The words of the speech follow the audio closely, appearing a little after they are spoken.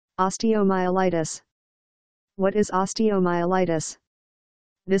Osteomyelitis. What is osteomyelitis?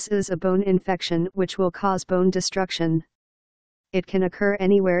 This is a bone infection which will cause bone destruction. It can occur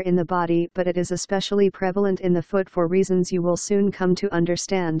anywhere in the body, but it is especially prevalent in the foot for reasons you will soon come to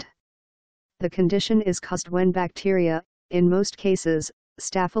understand. The condition is caused when bacteria, in most cases,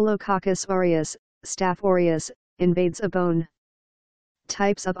 Staphylococcus aureus, staph aureus, invades a bone.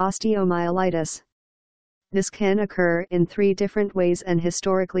 Types of osteomyelitis. This can occur in 3 different ways, and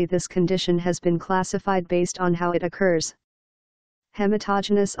historically this condition has been classified based on how it occurs.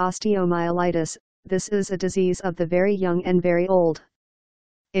 Hematogenous osteomyelitis. This is a disease of the very young and very old.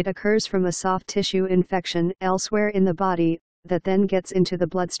 It occurs from a soft tissue infection elsewhere in the body, that then gets into the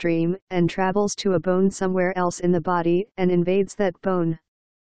bloodstream, and travels to a bone somewhere else in the body, and invades that bone.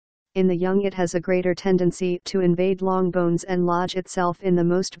 In the young it has a greater tendency to invade long bones and lodge itself in the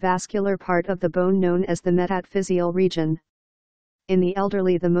most vascular part of the bone known as the metatphyseal region. In the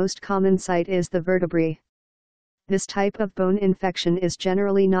elderly the most common site is the vertebrae. This type of bone infection is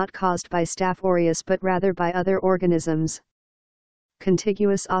generally not caused by staph aureus but rather by other organisms.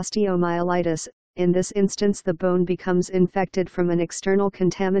 Contiguous osteomyelitis. In this instance the bone becomes infected from an external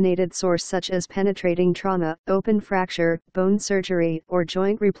contaminated source such as penetrating trauma, open fracture, bone surgery, or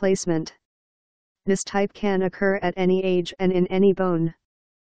joint replacement. This type can occur at any age and in any bone.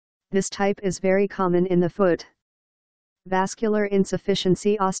 This type is very common in the foot. Vascular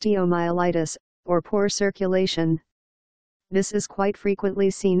insufficiency osteomyelitis, or poor circulation. This is quite frequently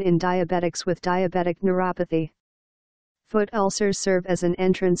seen in diabetics with diabetic neuropathy. Foot ulcers serve as an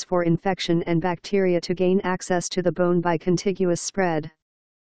entrance for infection and bacteria to gain access to the bone by contiguous spread.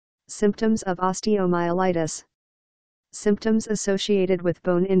 Symptoms of osteomyelitis. Symptoms associated with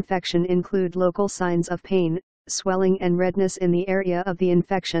bone infection include local signs of pain, swelling and redness in the area of the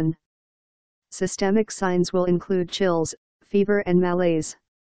infection. Systemic signs will include chills, fever and malaise.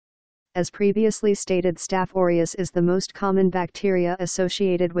 As previously stated, staph aureus is the most common bacteria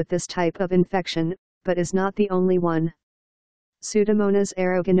associated with this type of infection, but is not the only one. Pseudomonas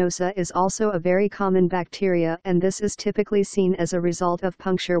aeruginosa is also a very common bacteria, and this is typically seen as a result of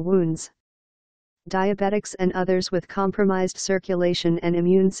puncture wounds. Diabetics and others with compromised circulation and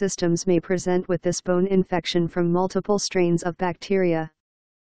immune systems may present with this bone infection from multiple strains of bacteria.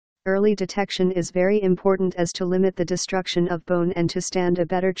 Early detection is very important as to limit the destruction of bone and to stand a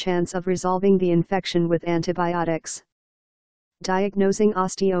better chance of resolving the infection with antibiotics. Diagnosing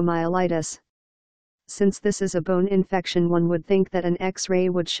osteomyelitis. Since this is a bone infection, one would think that an X-ray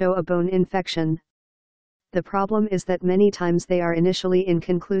would show a bone infection. The problem is that many times they are initially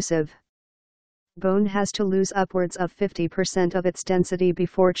inconclusive. Bone has to lose upwards of 50% of its density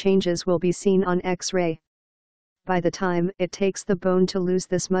before changes will be seen on X-ray. By the time it takes the bone to lose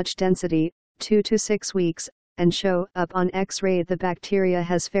this much density, 2 to 6 weeks, and show up on X-ray, the bacteria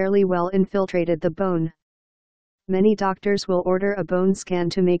has fairly well infiltrated the bone. Many doctors will order a bone scan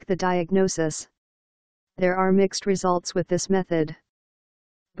to make the diagnosis. There are mixed results with this method.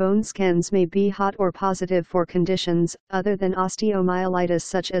 Bone scans may be hot or positive for conditions other than osteomyelitis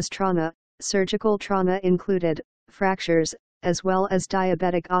such as trauma, surgical trauma included, fractures, as well as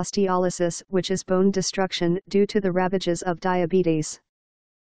diabetic osteolysis, which is bone destruction due to the ravages of diabetes.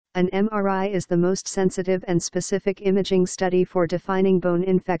 An MRI is the most sensitive and specific imaging study for defining bone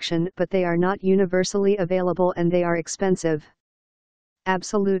infection, but they are not universally available and they are expensive.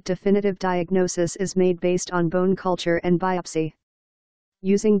 Absolute definitive diagnosis is made based on bone culture and biopsy.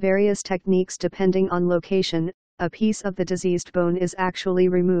 Using various techniques depending on location, a piece of the diseased bone is actually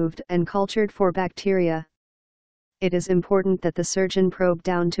removed and cultured for bacteria. It is important that the surgeon probe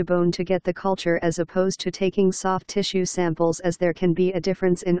down to bone to get the culture as opposed to taking soft tissue samples, as there can be a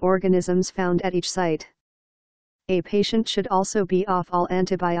difference in organisms found at each site. A patient should also be off all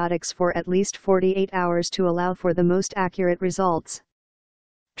antibiotics for at least 48 hours to allow for the most accurate results.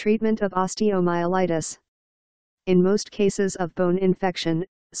 Treatment of osteomyelitis. In most cases of bone infection,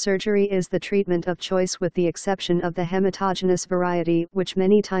 surgery is the treatment of choice with the exception of the hematogenous variety, which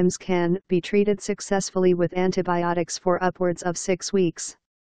many times can be treated successfully with antibiotics for upwards of 6 weeks.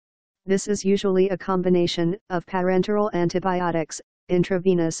 This is usually a combination of parenteral antibiotics,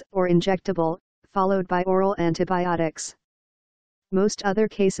 intravenous or injectable, followed by oral antibiotics. Most other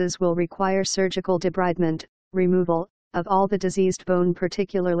cases will require surgical debridement, removal of all the diseased bone,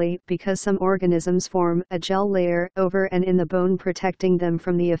 particularly because some organisms form a gel layer over and in the bone, protecting them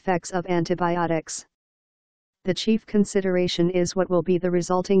from the effects of antibiotics. The chief consideration is what will be the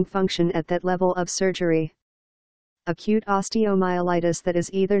resulting function at that level of surgery. Acute osteomyelitis that is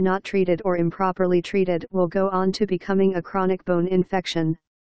either not treated or improperly treated will go on to becoming a chronic bone infection.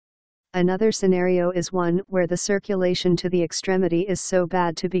 Another scenario is one where the circulation to the extremity is so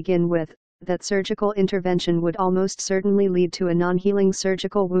bad to begin with, that surgical intervention would almost certainly lead to a non-healing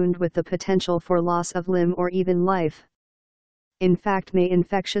surgical wound with the potential for loss of limb or even life. In fact,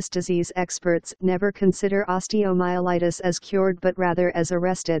 infectious disease experts never consider osteomyelitis as cured but rather as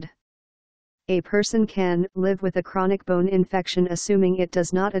arrested. A person can live with a chronic bone infection assuming it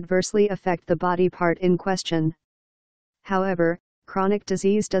does not adversely affect the body part in question. However, chronic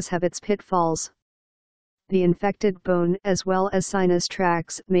disease does have its pitfalls. The infected bone as well as sinus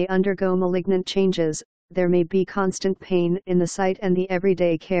tracts may undergo malignant changes, there may be constant pain in the site, and the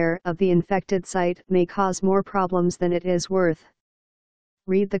everyday care of the infected site may cause more problems than it is worth.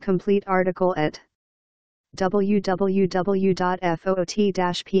 Read the complete article at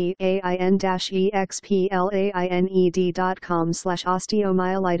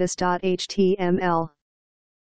www.foot-pain-explained.com/osteomyelitis.html